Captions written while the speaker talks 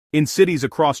In cities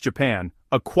across Japan,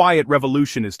 a quiet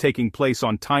revolution is taking place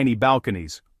on tiny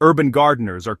balconies. Urban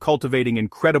gardeners are cultivating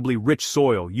incredibly rich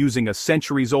soil using a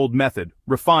centuries-old method,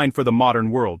 refined for the modern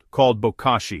world, called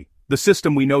Bokashi. The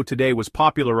system we know today was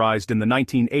popularized in the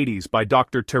 1980s by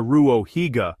Dr. Teruo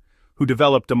Higa, who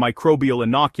developed a microbial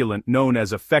inoculant known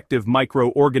as effective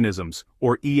microorganisms,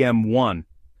 or EM1.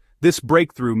 This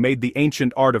breakthrough made the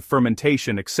ancient art of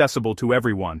fermentation accessible to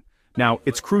everyone. Now,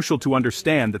 it's crucial to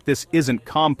understand that this isn't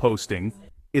composting,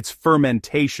 it's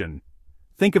fermentation.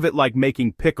 Think of it like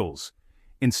making pickles.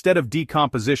 Instead of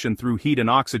decomposition through heat and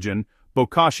oxygen,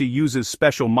 Bokashi uses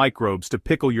special microbes to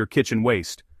pickle your kitchen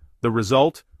waste. The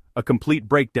result? A complete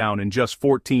breakdown in just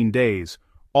 14 days,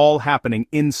 all happening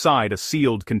inside a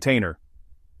sealed container.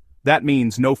 That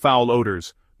means no foul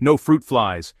odors, no fruit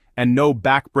flies, and no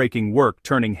back-breaking work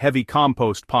turning heavy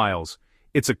compost piles.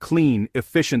 It's a clean,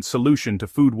 efficient solution to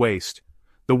food waste.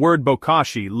 The word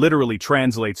Bokashi literally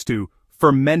translates to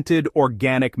fermented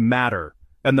organic matter,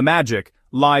 and the magic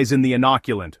lies in the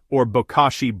inoculant, or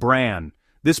Bokashi bran.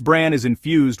 This bran is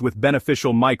infused with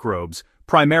beneficial microbes,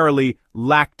 primarily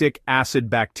lactic acid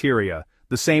bacteria,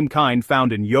 the same kind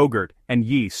found in yogurt and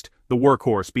yeast, the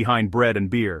workhorse behind bread and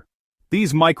beer.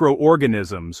 These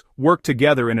microorganisms work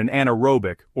together in an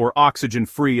anaerobic, or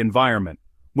oxygen-free environment.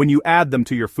 When you add them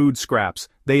to your food scraps,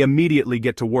 they immediately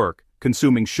get to work,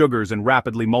 consuming sugars and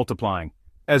rapidly multiplying.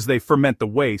 As they ferment the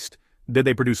waste,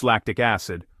 they produce lactic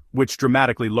acid, which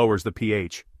dramatically lowers the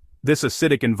pH. This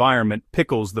acidic environment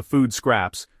pickles the food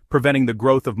scraps, preventing the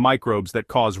growth of microbes that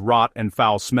cause rot and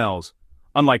foul smells.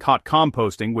 Unlike hot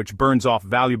composting, which burns off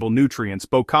valuable nutrients,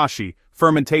 Bokashi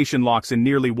fermentation locks in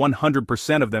nearly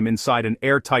 100% of them inside an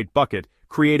airtight bucket,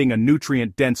 creating a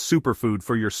nutrient-dense superfood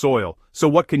for your soil. So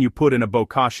what can you put in a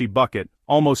Bokashi bucket?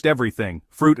 Almost everything.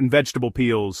 Fruit and vegetable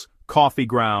peels, coffee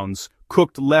grounds,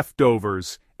 cooked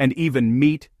leftovers, and even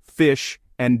meat, fish,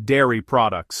 and dairy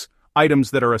products.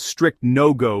 Items that are a strict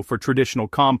no-go for traditional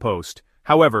compost.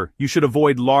 However, you should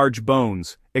avoid large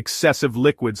bones, excessive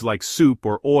liquids like soup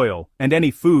or oil, and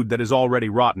any food that is already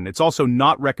rotten. It's also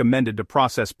not recommended to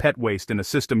process pet waste in a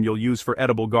system you'll use for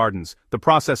edible gardens. The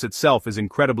process itself is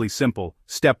incredibly simple.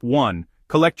 Step 1.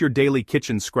 Collect your daily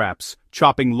kitchen scraps,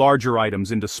 chopping larger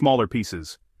items into smaller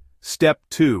pieces. Step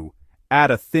 2. Add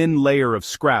a thin layer of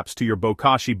scraps to your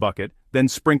Bokashi bucket, then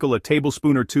sprinkle a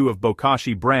tablespoon or two of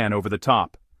Bokashi bran over the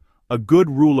top. A good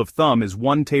rule of thumb is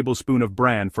 1 tablespoon of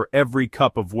bran for every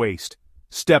cup of waste.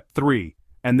 Step 3,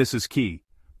 and this is key.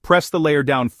 Press the layer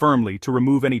down firmly to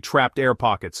remove any trapped air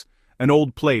pockets. An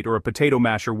old plate or a potato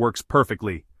masher works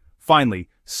perfectly. Finally,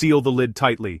 seal the lid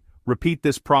tightly. Repeat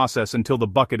this process until the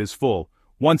bucket is full.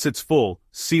 Once it's full,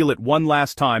 seal it one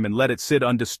last time and let it sit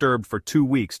undisturbed for 2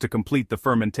 weeks to complete the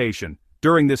fermentation.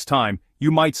 During this time,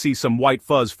 you might see some white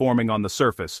fuzz forming on the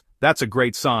surface. That's a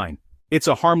great sign. It's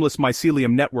a harmless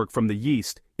mycelium network from the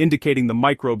yeast, indicating the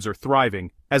microbes are thriving.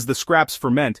 As the scraps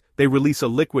ferment, they release a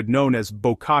liquid known as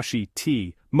Bokashi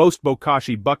tea. Most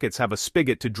Bokashi buckets have a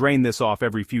spigot to drain this off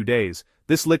every few days.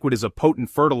 This liquid is a potent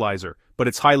fertilizer, but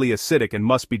it's highly acidic and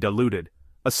must be diluted.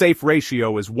 A safe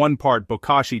ratio is 1 part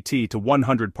Bokashi tea to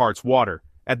 100 parts water.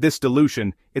 At this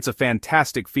dilution, it's a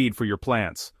fantastic feed for your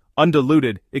plants.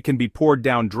 Undiluted, it can be poured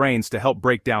down drains to help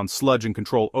break down sludge and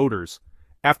control odors.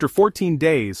 After 14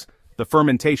 days, the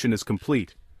fermentation is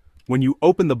complete. When you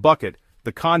open the bucket,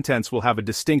 the contents will have a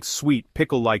distinct sweet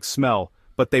pickle-like smell,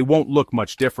 but they won't look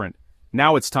much different.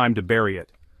 Now it's time to bury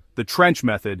it. The trench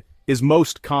method is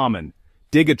most common.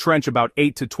 Dig a trench about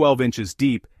 8 to 12 inches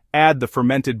deep, add the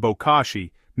fermented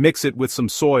Bokashi, mix it with some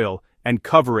soil, and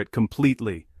cover it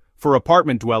completely. For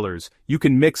apartment dwellers, you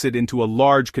can mix it into a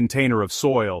large container of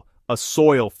soil, a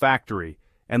soil factory,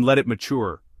 and let it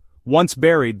mature. Once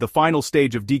buried, the final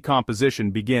stage of decomposition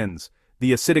begins.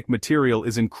 The acidic material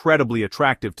is incredibly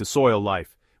attractive to soil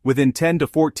life. Within 10 to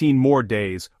 14 more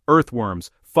days,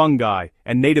 earthworms, fungi,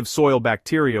 and native soil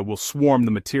bacteria will swarm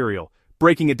the material,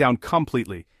 breaking it down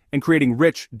completely and creating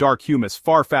rich, dark humus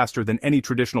far faster than any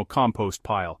traditional compost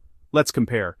pile. Let's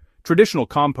compare. Traditional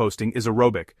composting is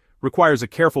aerobic, requires a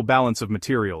careful balance of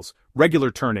materials, regular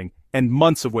turning, and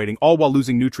months of waiting, all while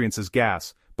losing nutrients as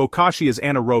gas. Bokashi is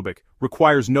anaerobic,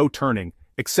 requires no turning,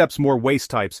 accepts more waste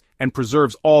types, and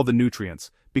preserves all the nutrients.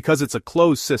 Because it's a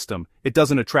closed system, it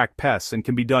doesn't attract pests and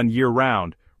can be done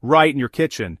year-round, right in your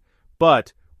kitchen.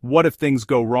 But, what if things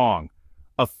go wrong?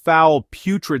 A foul,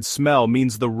 putrid smell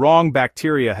means the wrong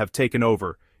bacteria have taken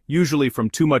over, usually from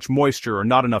too much moisture or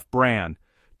not enough bran.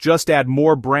 Just add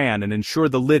more bran and ensure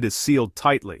the lid is sealed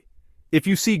tightly. If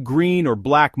you see green or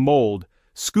black mold,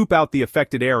 scoop out the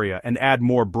affected area and add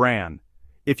more bran.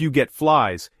 If you get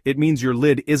flies, it means your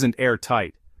lid isn't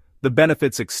airtight. The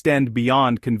benefits extend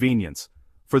beyond convenience.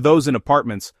 For those in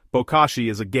apartments, Bokashi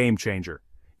is a game changer.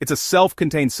 It's a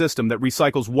self-contained system that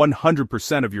recycles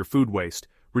 100% of your food waste,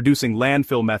 reducing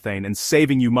landfill methane and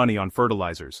saving you money on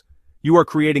fertilizers. You are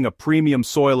creating a premium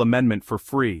soil amendment for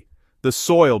free. The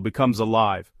soil becomes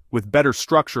alive, with better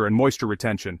structure and moisture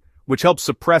retention, which helps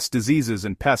suppress diseases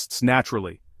and pests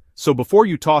naturally. So before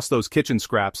you toss those kitchen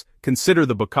scraps, consider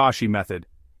the Bokashi method.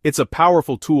 It's a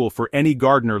powerful tool for any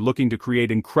gardener looking to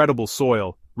create incredible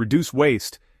soil, reduce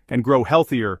waste, and grow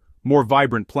healthier, more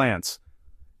vibrant plants.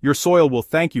 Your soil will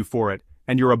thank you for it,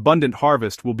 and your abundant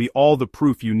harvest will be all the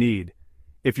proof you need.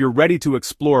 If you're ready to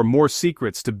explore more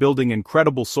secrets to building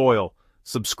incredible soil,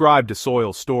 subscribe to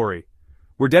Soil Story.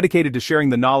 We're dedicated to sharing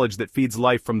the knowledge that feeds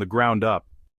life from the ground up.